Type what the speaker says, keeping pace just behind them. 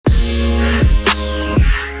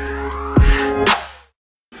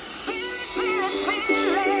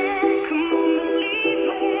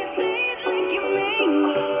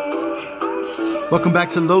Welcome back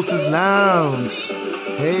to Los's Lounge.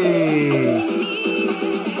 Hey,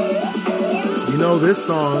 you know this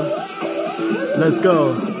song. Let's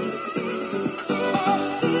go.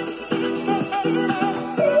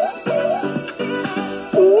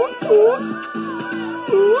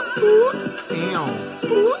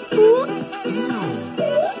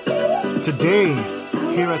 Today,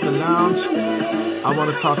 here at the lounge, I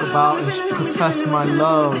want to talk about and profess my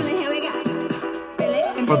love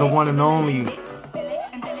for the one and only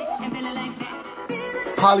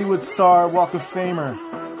Hollywood star, Walk of Famer,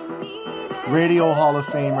 Radio Hall of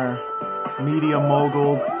Famer, media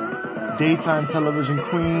mogul, daytime television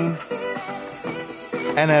queen,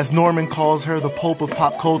 and as Norman calls her, the Pope of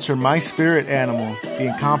pop culture, my spirit animal,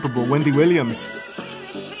 the incomparable Wendy Williams.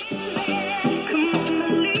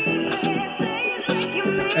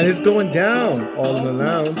 And it's going down all in the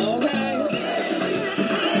lounge.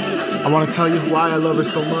 I want to tell you why I love her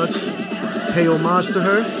so much. Pay homage to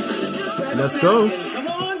her. Let's go. Come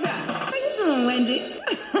on back. How you doing, Wendy?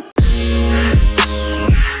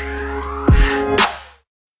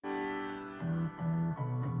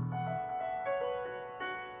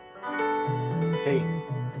 Hey.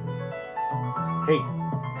 Hey.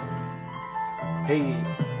 Hey.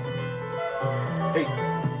 Hey.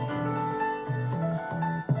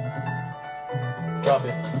 Drop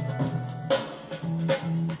it.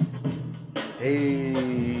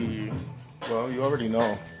 Hey. Well, you already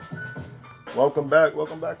know. Welcome back,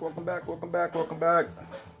 welcome back, welcome back, welcome back, welcome back.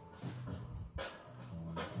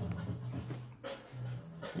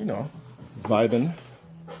 You know, vibing,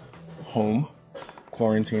 home,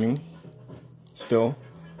 quarantining, still.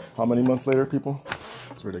 How many months later, people?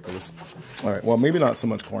 It's ridiculous. All right, well, maybe not so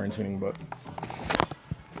much quarantining, but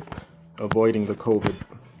avoiding the COVID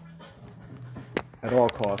at all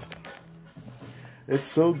costs. It's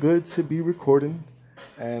so good to be recording,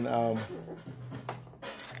 and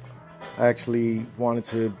I actually wanted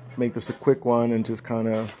to make this a quick one and just kind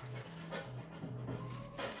of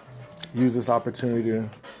use this opportunity to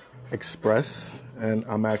express. And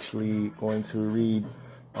I'm actually going to read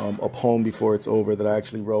a poem before it's over that I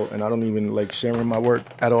actually wrote, and I don't even like sharing my work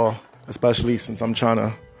at all, especially since I'm trying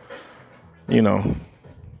to, you know,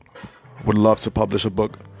 would love to publish a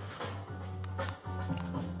book.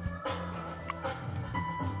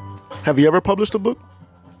 Have you ever published a book?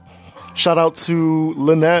 Shout out to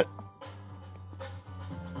Lynette.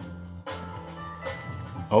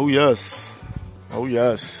 Oh, yes. Oh,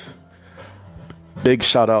 yes. Big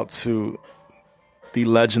shout out to the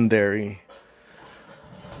legendary,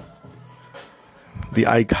 the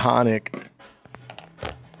iconic,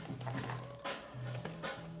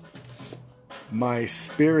 my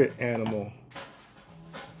spirit animal,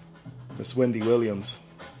 Miss Wendy Williams.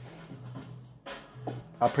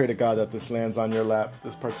 I pray to God that this lands on your lap,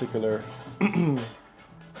 this particular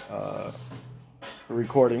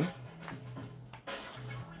recording.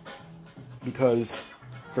 Because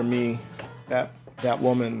for me, that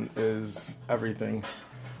woman is everything.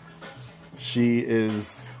 She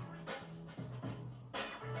is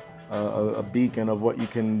a beacon of what you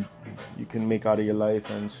can make out of your life,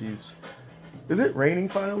 and she's. Is it raining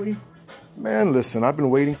finally? Man, listen, I've been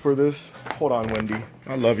waiting for this. Hold on, Wendy.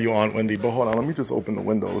 I love you, Aunt Wendy, but hold on, let me just open the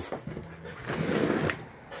windows.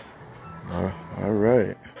 All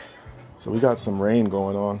right. So we got some rain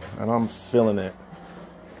going on, and I'm feeling it.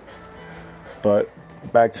 But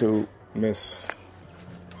back to Miss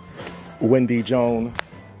Wendy Joan,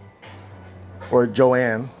 or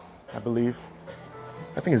Joanne, I believe.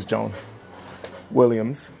 I think it's Joan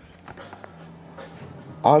Williams.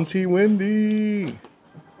 Auntie Wendy.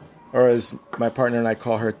 Or as my partner and I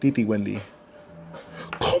call her, Titi Wendy.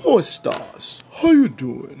 ¿Cómo estás? How you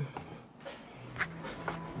doing?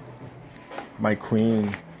 My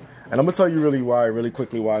queen. And I'm going to tell you really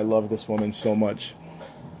quickly why I love this woman so much.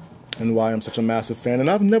 And why I'm such a massive fan. And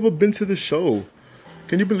I've never been to the show.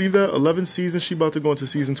 Can you believe that? 11 seasons, she about to go into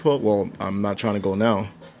season 12. Well, I'm not trying to go now,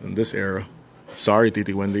 in this era. Sorry,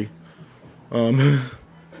 Titi Wendy. Yeah,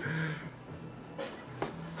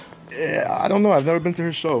 I don't know. I've never been to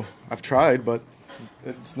her show. I've tried, but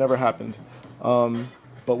it's never happened.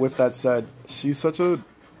 But with that said, she's such a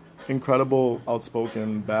incredible,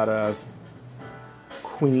 outspoken, badass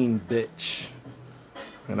queen bitch.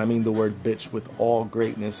 And I mean the word bitch with all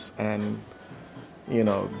greatness and, you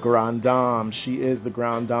know, grande dame. She is the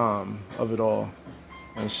grande dame of it all.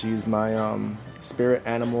 And she's my spirit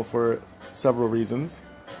animal for several reasons.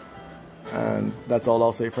 And that's all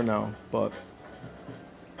I'll say for now. But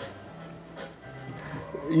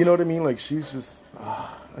you know what I mean? Like, she's just,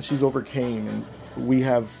 she's overcame, and we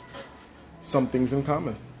have some things in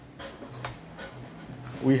common.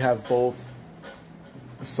 We have both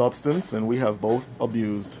substance, and we have both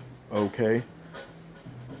abused, okay?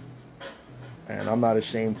 And I'm not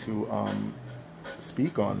ashamed to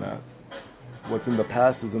speak on that. What's in the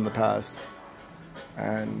past is in the past.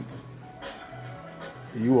 And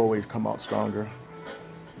you always come out stronger.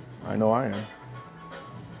 I know I am.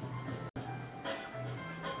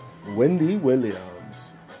 Wendy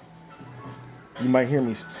Williams. You might hear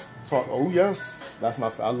me talk. Oh yes, that's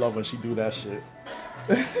I love when she do that shit.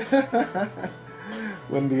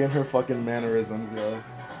 Wendy and her fucking mannerisms, yo.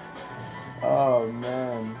 Oh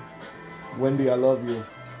man, Wendy, I love you.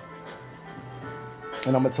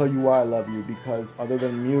 And I'm gonna tell you why I love you, because other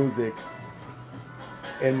than music,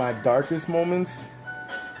 in my darkest moments,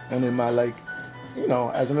 and in my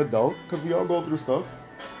as an adult, because we all go through stuff,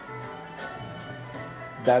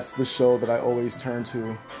 that's the show that I always turn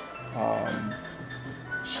to.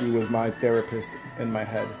 She was my therapist in my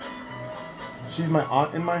head. She's my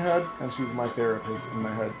aunt in my head, and she's my therapist in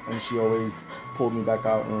my head. And she always pulled me back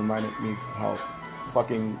out and reminded me how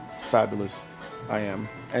fucking fabulous I am.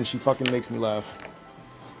 And she fucking makes me laugh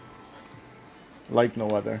like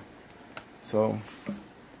no other. So,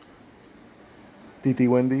 Titi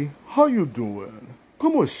Wendy, how you doing?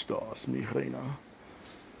 ¿Cómo estás, mi reina?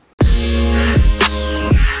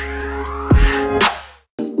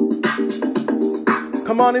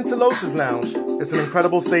 Come on into Los's Lounge. It's an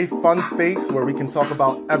incredible, safe, fun space where we can talk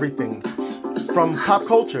about everything. From pop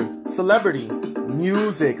culture, celebrity,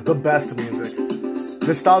 music, the best music,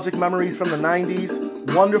 nostalgic memories from the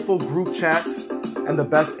 90s, wonderful group chats, and the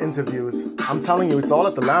best interviews. I'm telling you, it's all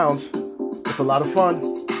at the lounge. It's a lot of fun.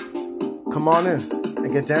 Come on in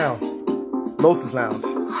and get down. Los's Lounge.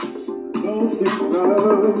 Los's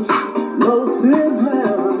Lounge. Los's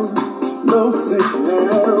Lounge. Los's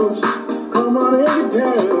Lounge. Come on and get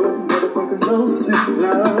down. Motherfucking Los's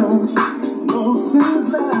Lounge.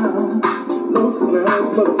 Los's Lounge. Los's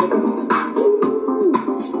Lounge, motherfucker.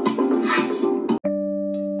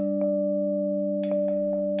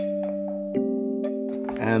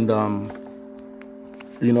 And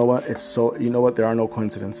you know what? There are no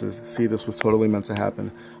coincidences. See, this was totally meant to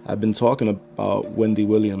happen. I've been talking about Wendy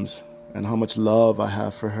Williams and how much love I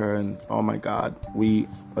have for her, and oh my God, we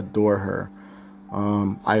adore her.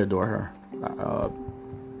 I adore her.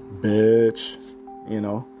 Bitch,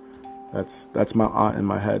 that's my aunt in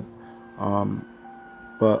my head.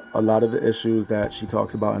 But a lot of the issues that she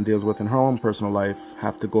talks about and deals with in her own personal life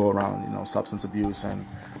have to go around, substance abuse and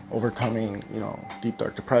overcoming, deep,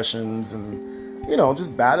 dark depressions and,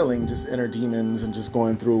 just battling just inner demons and just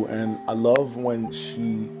going through. And I love when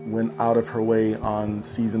she went out of her way on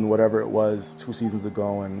season whatever it was 2 seasons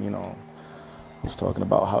ago and, was talking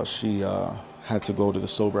about how she had to go to the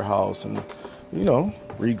sober house and,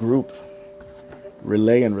 regroup,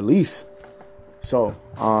 relay and release. So,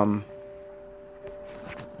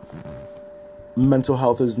 mental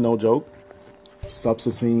health is no joke.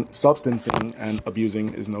 Substancing and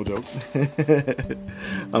abusing is no joke.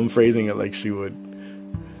 I'm phrasing it like she would.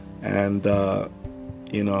 And,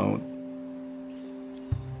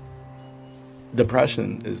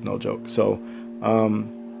 depression is no joke. So,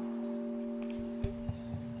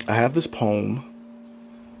 I have this poem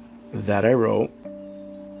that I wrote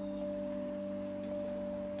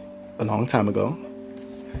a long time ago.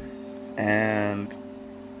 And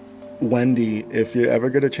Wendy, if you ever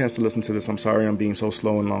get a chance to listen to this, I'm sorry I'm being so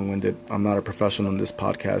slow and long-winded. I'm not a professional in this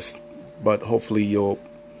podcast, but hopefully you'll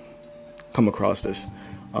come across this.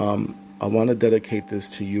 I want to dedicate this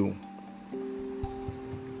to you.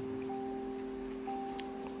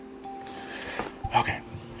 Okay.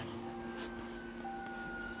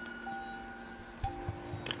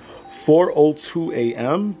 4:02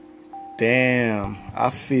 a.m. Damn, I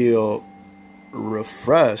feel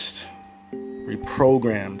refreshed,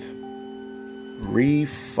 reprogrammed,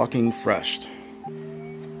 re-fucking freshed.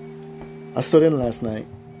 I stood in last night.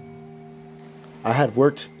 I had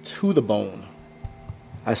worked to the bone.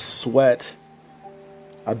 I sweat.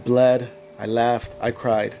 I bled. I laughed. I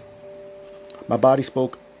cried. My body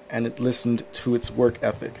spoke and it listened to its work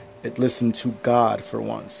ethic. It listened to God for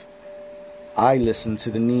once. I listened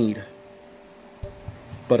to the need.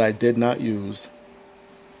 But I did not use.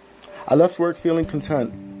 I left work feeling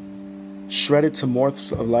content, shredded to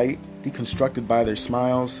morsels of light, deconstructed by their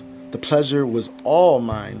smiles. The pleasure was all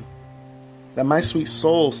mine. That my sweet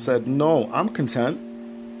soul said, no, I'm content.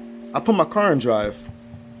 I put my car in drive.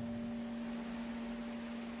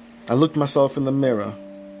 I looked myself in the mirror.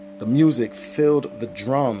 The music filled the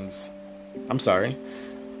drums. I'm sorry.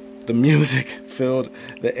 The music filled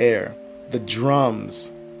the air. The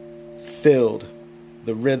drums filled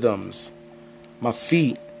the rhythms. My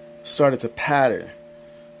feet started to patter.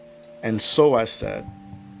 And so I said,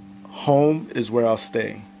 Home is where I'll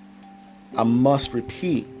stay. I must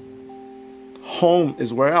repeat, home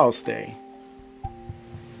is where I'll stay.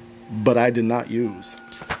 But I did not use.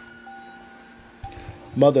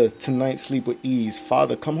 Mother, tonight sleep with ease.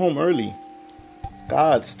 Father, come home early.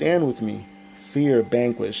 God, stand with me. Fear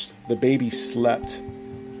vanquished. The baby slept.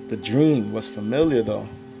 The dream was familiar though.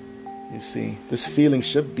 You see, this feeling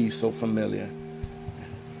should be so familiar.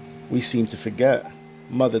 We seem to forget.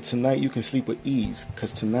 Mother, tonight you can sleep with ease,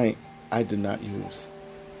 because tonight I did not use.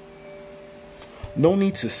 No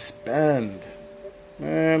need to spend.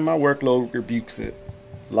 Man, my workload rebukes it.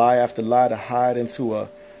 Lie after lie to hide into a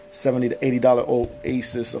 $70 to $80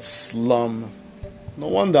 oasis of slum. No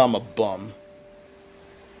wonder I'm a bum.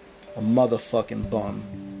 A motherfucking bum.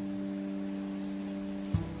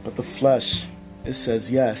 But the flesh, it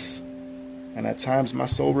says yes. And at times my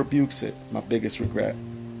soul rebukes it, my biggest regret.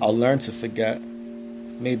 I'll learn to forget.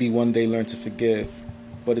 Maybe one day learn to forgive.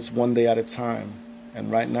 But it's one day at a time.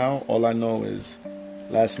 And right now, all I know is,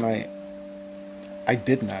 last night, I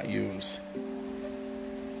did not use.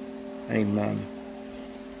 Amen.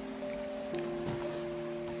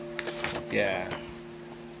 Yeah.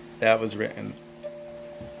 That was written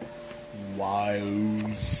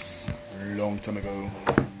whiles long time ago.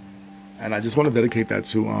 And I just want to dedicate that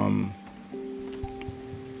to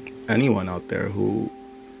anyone out there who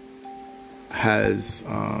has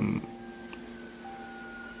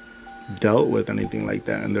dealt with anything like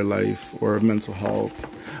that in their life or mental health.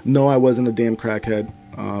 No, I wasn't a damn crackhead,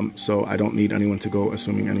 so I don't need anyone to go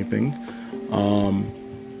assuming anything.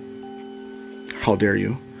 How dare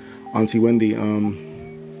you? Auntie Wendy,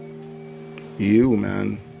 you,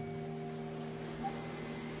 man.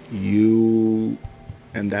 You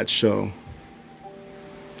and that show.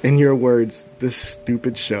 In your words, this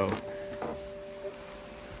stupid show.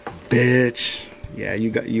 Bitch. Yeah,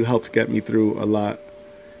 you helped get me through a lot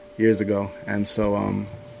years ago. And so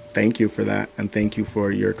thank you for that. And thank you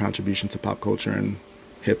for your contribution to pop culture and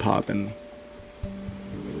hip hop and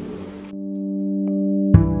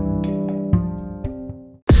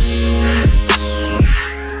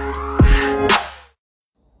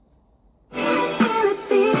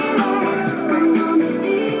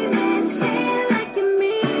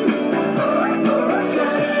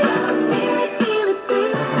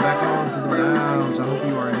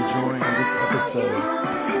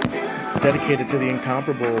dedicated to the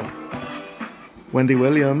incomparable Wendy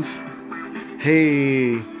Williams.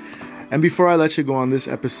 Hey, and before I let you go on this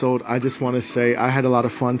episode, I just want to say I had a lot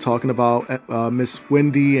of fun talking about Miss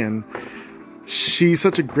Wendy, and she's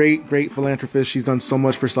such a great philanthropist. She's done so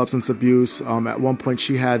much for substance abuse. At one point,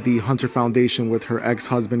 she had the Hunter Foundation with her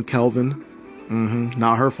ex-husband Kelvin.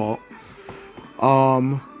 Not her fault.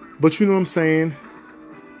 But you know what I'm saying?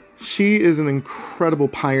 She is an incredible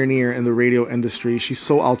pioneer in the radio industry. She's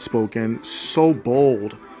so outspoken, so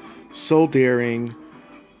bold, so daring,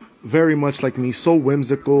 very much like me, so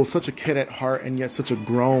whimsical, such a kid at heart, and yet such a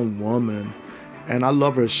grown woman. And I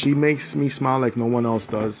love her. She makes me smile like no one else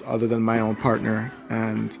does other than my own partner.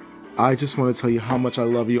 And I just want to tell you how much I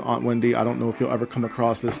love you, Aunt Wendy. I don't know if you'll ever come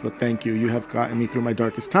across this, but thank you. You have gotten me through my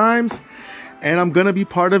darkest times. And I'm going to be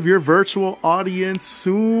part of your virtual audience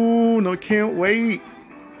soon. I can't wait.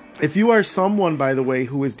 If you are someone, by the way,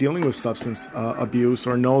 who is dealing with substance abuse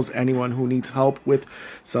or knows anyone who needs help with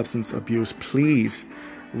substance abuse, please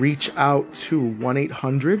reach out to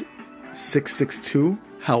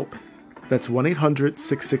 1-800-662-HELP. That's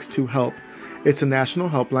 1-800-662-HELP. It's a national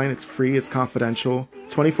helpline. It's free. It's confidential.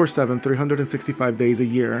 24/7, 365 days a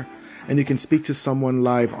year. And you can speak to someone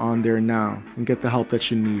live on there now and get the help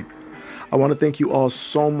that you need. I want to thank you all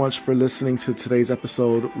so much for listening to today's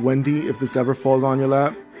episode. Wendy, if this ever falls on your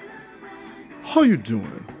lap, how you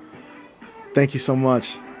doing? Thank you so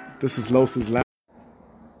much. This is Los's Lap.